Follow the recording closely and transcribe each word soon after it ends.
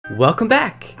Welcome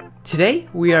back! Today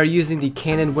we are using the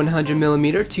Canon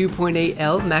 100mm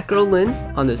 2.8L macro lens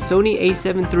on the Sony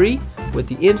A7 III with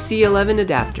the MC11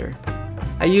 adapter.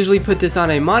 I usually put this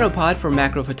on a monopod for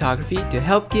macro photography to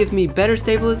help give me better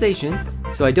stabilization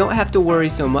so I don't have to worry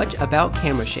so much about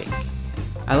camera shake.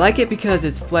 I like it because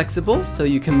it's flexible so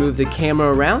you can move the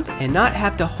camera around and not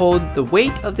have to hold the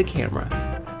weight of the camera.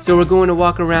 So we're going to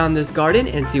walk around this garden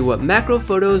and see what macro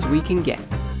photos we can get.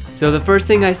 So the first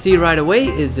thing I see right away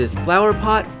is this flower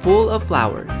pot full of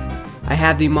flowers. I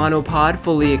have the monopod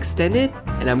fully extended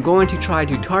and I'm going to try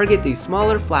to target these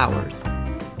smaller flowers.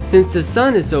 Since the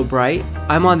sun is so bright,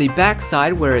 I'm on the back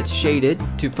side where it's shaded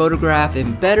to photograph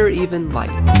in better even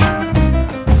light.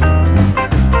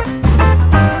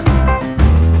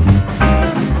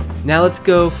 Now let's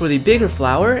go for the bigger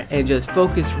flower and just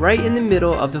focus right in the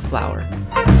middle of the flower.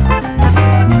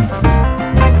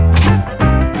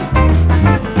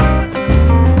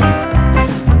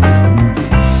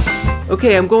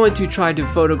 Okay, I'm going to try to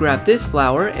photograph this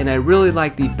flower and I really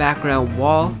like the background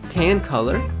wall tan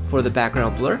color for the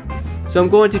background blur. So I'm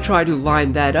going to try to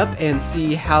line that up and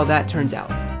see how that turns out.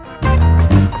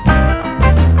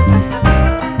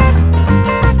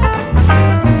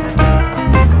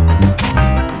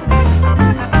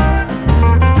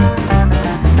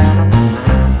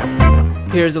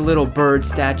 Here's a little bird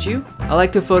statue. I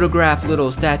like to photograph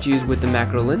little statues with the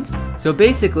macro lens. So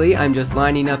basically, I'm just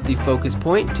lining up the focus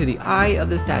point to the eye of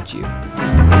the statue.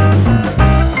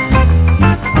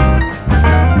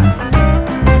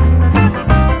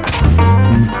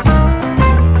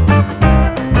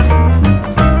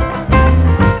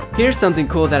 Here's something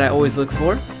cool that I always look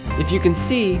for. If you can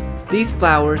see, these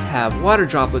flowers have water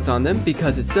droplets on them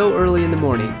because it's so early in the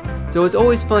morning. So it's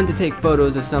always fun to take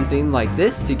photos of something like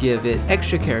this to give it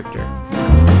extra character.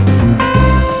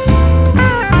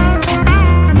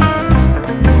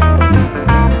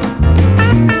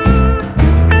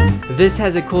 This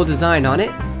has a cool design on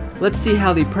it. Let's see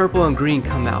how the purple and green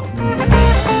come out.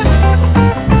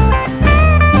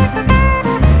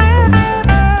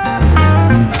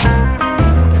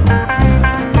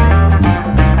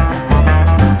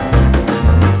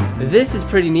 This is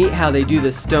pretty neat how they do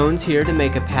the stones here to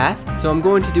make a path, so I'm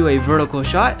going to do a vertical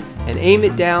shot and aim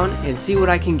it down and see what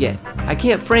I can get. I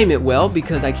can't frame it well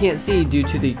because I can't see due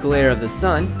to the glare of the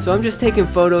sun, so I'm just taking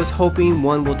photos hoping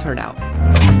one will turn out.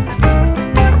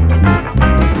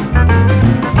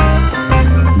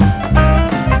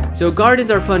 So gardens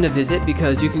are fun to visit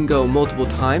because you can go multiple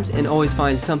times and always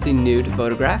find something new to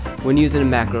photograph when using a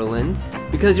macro lens,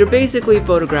 because you're basically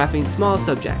photographing small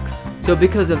subjects. So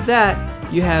because of that,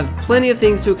 you have plenty of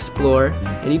things to explore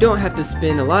and you don't have to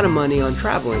spend a lot of money on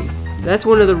traveling. That's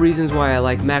one of the reasons why I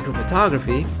like macro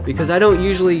photography, because I don't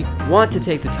usually want to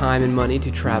take the time and money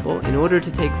to travel in order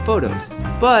to take photos.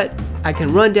 But I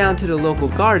can run down to the local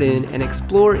garden and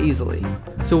explore easily.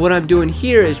 So what I'm doing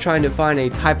here is trying to find a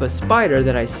type of spider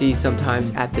that I see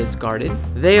sometimes at this garden.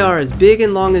 They are as big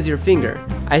and long as your finger.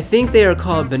 I think they are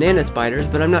called banana spiders,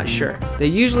 but I'm not sure. They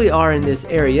usually are in this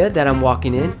area that I'm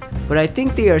walking in, but I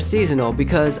think they are seasonal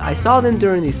because I saw them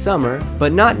during the summer,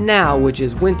 but not now, which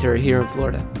is winter here in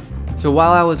Florida. So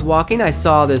while I was walking, I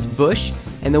saw this bush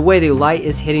and the way the light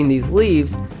is hitting these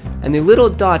leaves and the little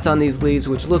dots on these leaves,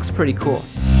 which looks pretty cool.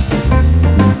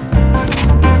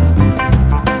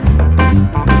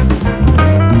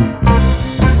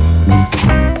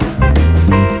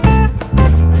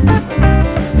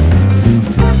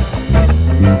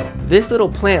 This little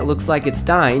plant looks like it's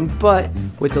dying, but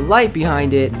with the light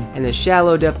behind it and the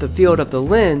shallow depth of field of the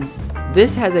lens,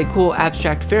 this has a cool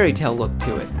abstract fairy tale look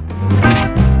to it.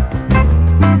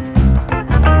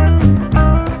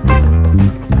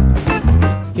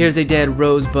 Here's a dead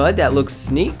rosebud that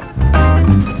looks neat.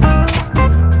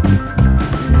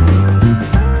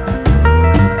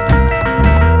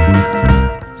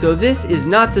 So this is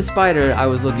not the spider I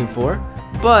was looking for,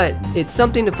 but it's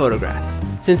something to photograph.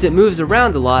 Since it moves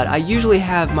around a lot, I usually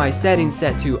have my settings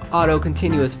set to auto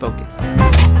continuous focus.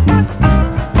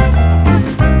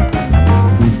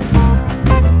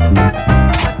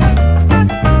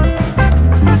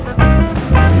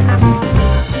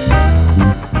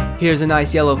 Here's a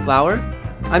nice yellow flower.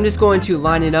 I'm just going to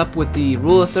line it up with the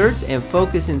rule of thirds and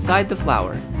focus inside the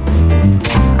flower.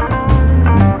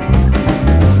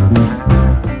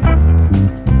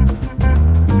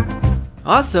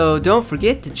 Also, don't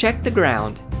forget to check the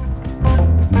ground.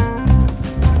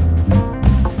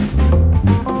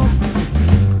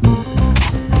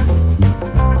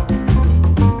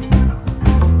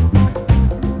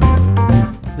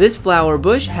 This flower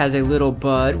bush has a little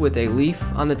bud with a leaf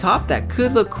on the top that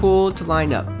could look cool to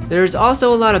line up. There's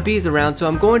also a lot of bees around, so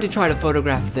I'm going to try to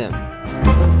photograph them.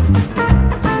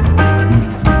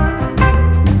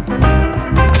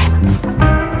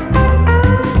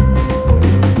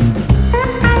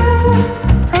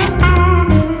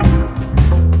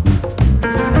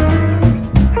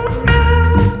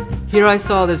 Here I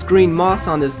saw this green moss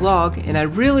on this log, and I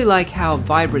really like how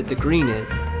vibrant the green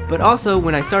is. But also,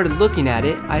 when I started looking at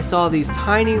it, I saw these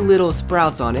tiny little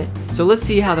sprouts on it. So let's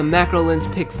see how the macro lens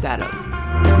picks that up.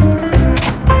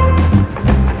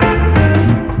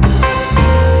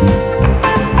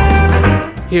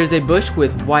 Here's a bush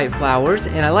with white flowers,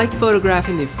 and I like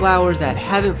photographing the flowers that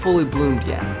haven't fully bloomed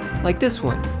yet, like this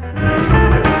one.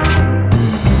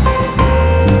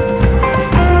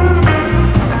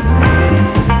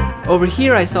 Over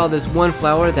here I saw this one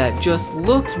flower that just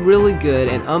looks really good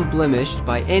and unblemished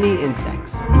by any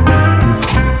insects.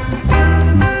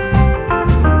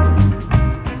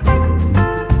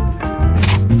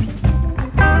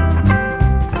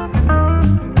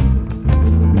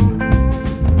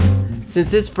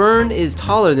 Since this fern is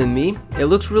taller than me, it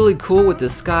looks really cool with the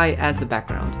sky as the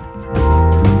background.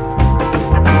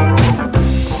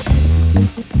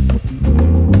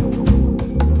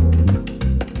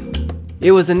 It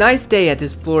was a nice day at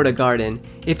this Florida garden.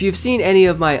 If you've seen any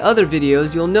of my other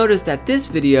videos, you'll notice that this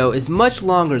video is much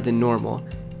longer than normal.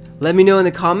 Let me know in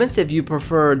the comments if you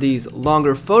prefer these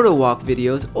longer photo walk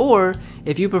videos or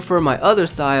if you prefer my other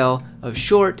style of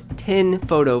short 10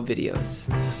 photo videos.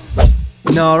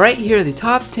 Now right here are the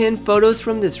top 10 photos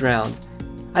from this round.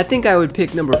 I think I would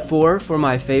pick number 4 for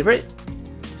my favorite.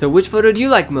 So which photo do you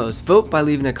like most? Vote by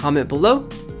leaving a comment below.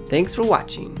 Thanks for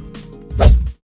watching.